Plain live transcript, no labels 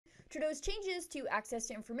Trudeau's changes to access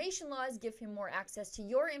to information laws give him more access to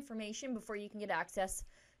your information before you can get access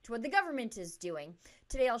to what the government is doing.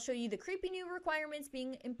 Today, I'll show you the creepy new requirements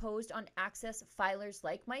being imposed on access filers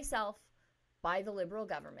like myself by the Liberal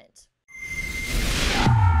government.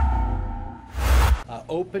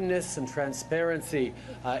 Openness and transparency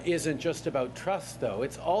isn't just about trust, though.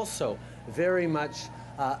 It's also very much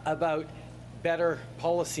about better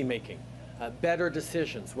policy making, better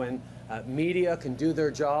decisions. When media can do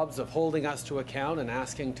their jobs of holding us to account and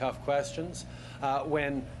asking tough questions,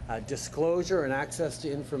 when disclosure and access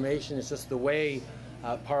to information is just the way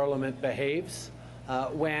Parliament behaves,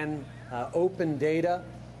 when open data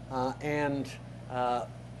and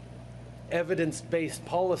evidence-based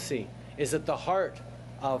policy is at the heart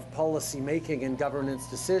of policy making and governance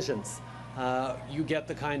decisions, you get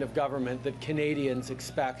the kind of government that Canadians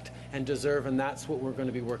expect and deserve, and that's what we're going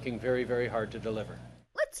to be working very, very hard to deliver.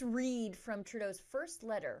 Let's read from Trudeau's first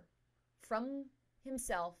letter from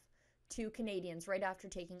himself to Canadians right after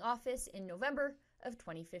taking office in November of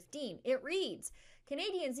 2015. It reads,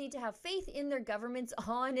 Canadians need to have faith in their government's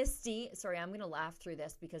honesty. Sorry, I'm going to laugh through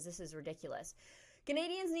this because this is ridiculous.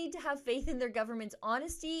 Canadians need to have faith in their government's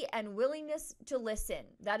honesty and willingness to listen.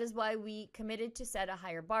 That is why we committed to set a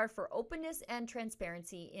higher bar for openness and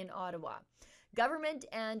transparency in Ottawa. Government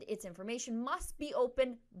and its information must be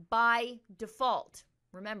open by default.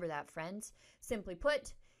 Remember that, friends. Simply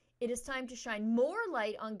put, it is time to shine more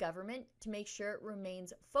light on government to make sure it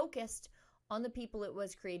remains focused on the people it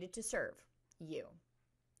was created to serve, you.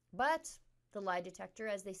 But the lie detector,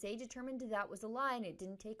 as they say, determined that was a lie, and it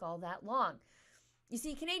didn't take all that long. You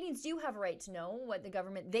see, Canadians do have a right to know what the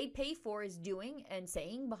government they pay for is doing and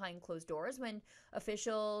saying behind closed doors when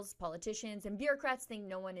officials, politicians, and bureaucrats think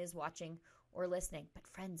no one is watching or listening. But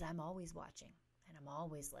friends, I'm always watching and I'm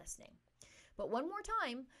always listening. But one more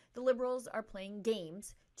time, the Liberals are playing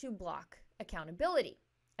games to block accountability.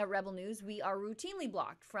 At Rebel News, we are routinely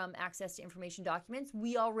blocked from access to information documents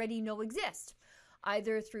we already know exist,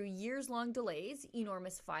 either through years-long delays,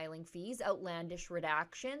 enormous filing fees, outlandish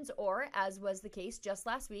redactions, or, as was the case just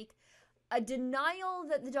last week, a denial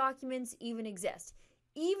that the documents even exist,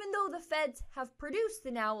 even though the feds have produced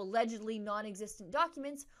the now allegedly non-existent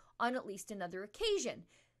documents on at least another occasion.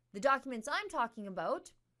 The documents I'm talking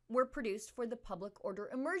about were produced for the Public Order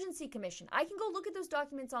Emergency Commission. I can go look at those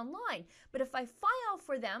documents online, but if I file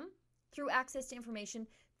for them through access to information,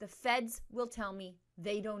 the feds will tell me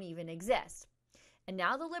they don't even exist. And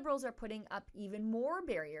now the Liberals are putting up even more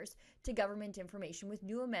barriers to government information with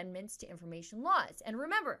new amendments to information laws. And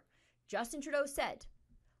remember, Justin Trudeau said,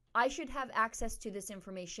 I should have access to this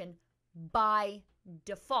information by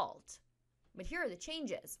default. But here are the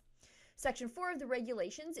changes. Section 4 of the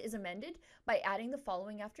regulations is amended by adding the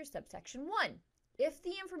following after subsection 1. If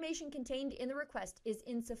the information contained in the request is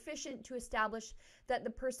insufficient to establish that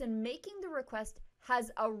the person making the request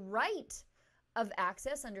has a right of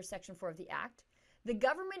access under Section 4 of the Act, the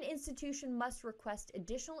government institution must request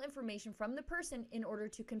additional information from the person in order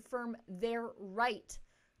to confirm their right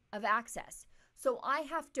of access. So I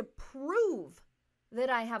have to prove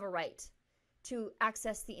that I have a right to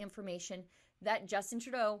access the information that Justin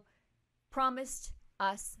Trudeau promised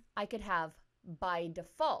us I could have by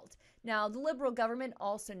default. Now, the Liberal government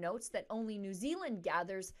also notes that only New Zealand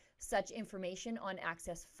gathers such information on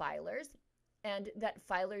access filers, and that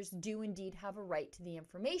filers do indeed have a right to the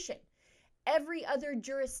information. Every other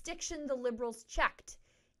jurisdiction the Liberals checked,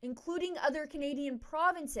 including other Canadian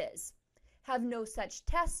provinces, have no such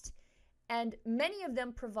test, and many of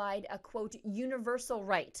them provide a, quote, universal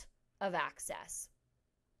right of access.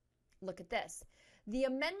 Look at this. The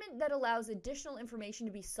amendment that allows additional information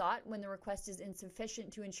to be sought when the request is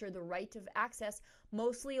insufficient to ensure the right of access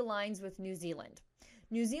mostly aligns with New Zealand.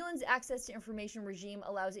 New Zealand's access to information regime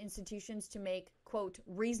allows institutions to make, quote,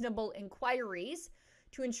 reasonable inquiries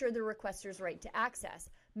to ensure the requester's right to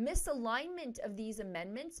access. Misalignment of these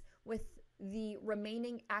amendments with the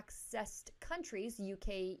remaining accessed countries,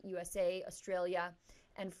 UK, USA, Australia,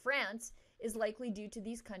 and France, is likely due to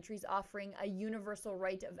these countries offering a universal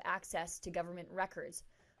right of access to government records,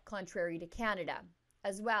 contrary to Canada.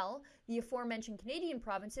 As well, the aforementioned Canadian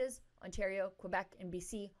provinces, Ontario, Quebec, and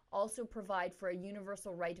BC, also provide for a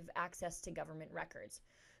universal right of access to government records.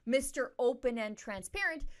 Mr. Open and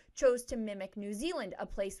Transparent chose to mimic New Zealand, a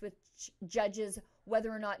place which judges whether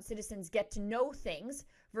or not citizens get to know things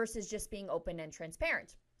versus just being open and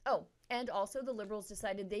transparent. Oh, and also the Liberals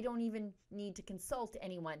decided they don't even need to consult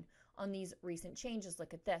anyone on these recent changes.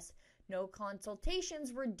 Look at this. No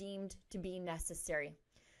consultations were deemed to be necessary.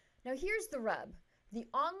 Now here's the rub. The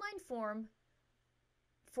online form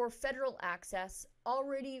for federal access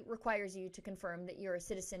already requires you to confirm that you're a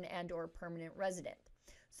citizen and or permanent resident.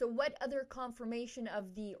 So what other confirmation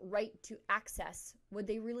of the right to access would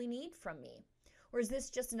they really need from me? Or is this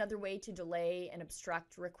just another way to delay and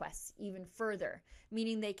obstruct requests even further,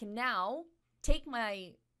 meaning they can now take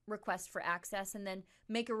my request for access and then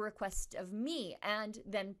make a request of me and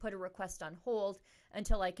then put a request on hold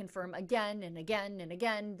until I confirm again and again and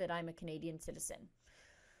again that I'm a Canadian citizen.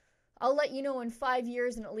 I'll let you know in 5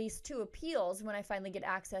 years and at least 2 appeals when I finally get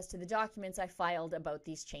access to the documents I filed about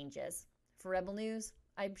these changes. For Rebel News,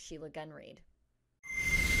 I'm Sheila Gunn-Reid.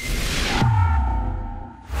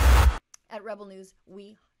 At Rebel News,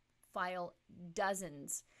 we file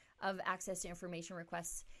dozens of access to information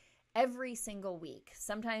requests every single week.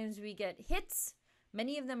 Sometimes we get hits,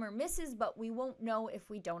 many of them are misses, but we won't know if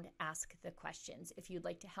we don't ask the questions. If you'd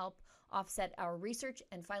like to help offset our research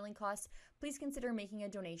and filing costs, please consider making a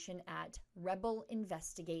donation at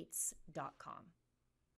rebelinvestigates.com.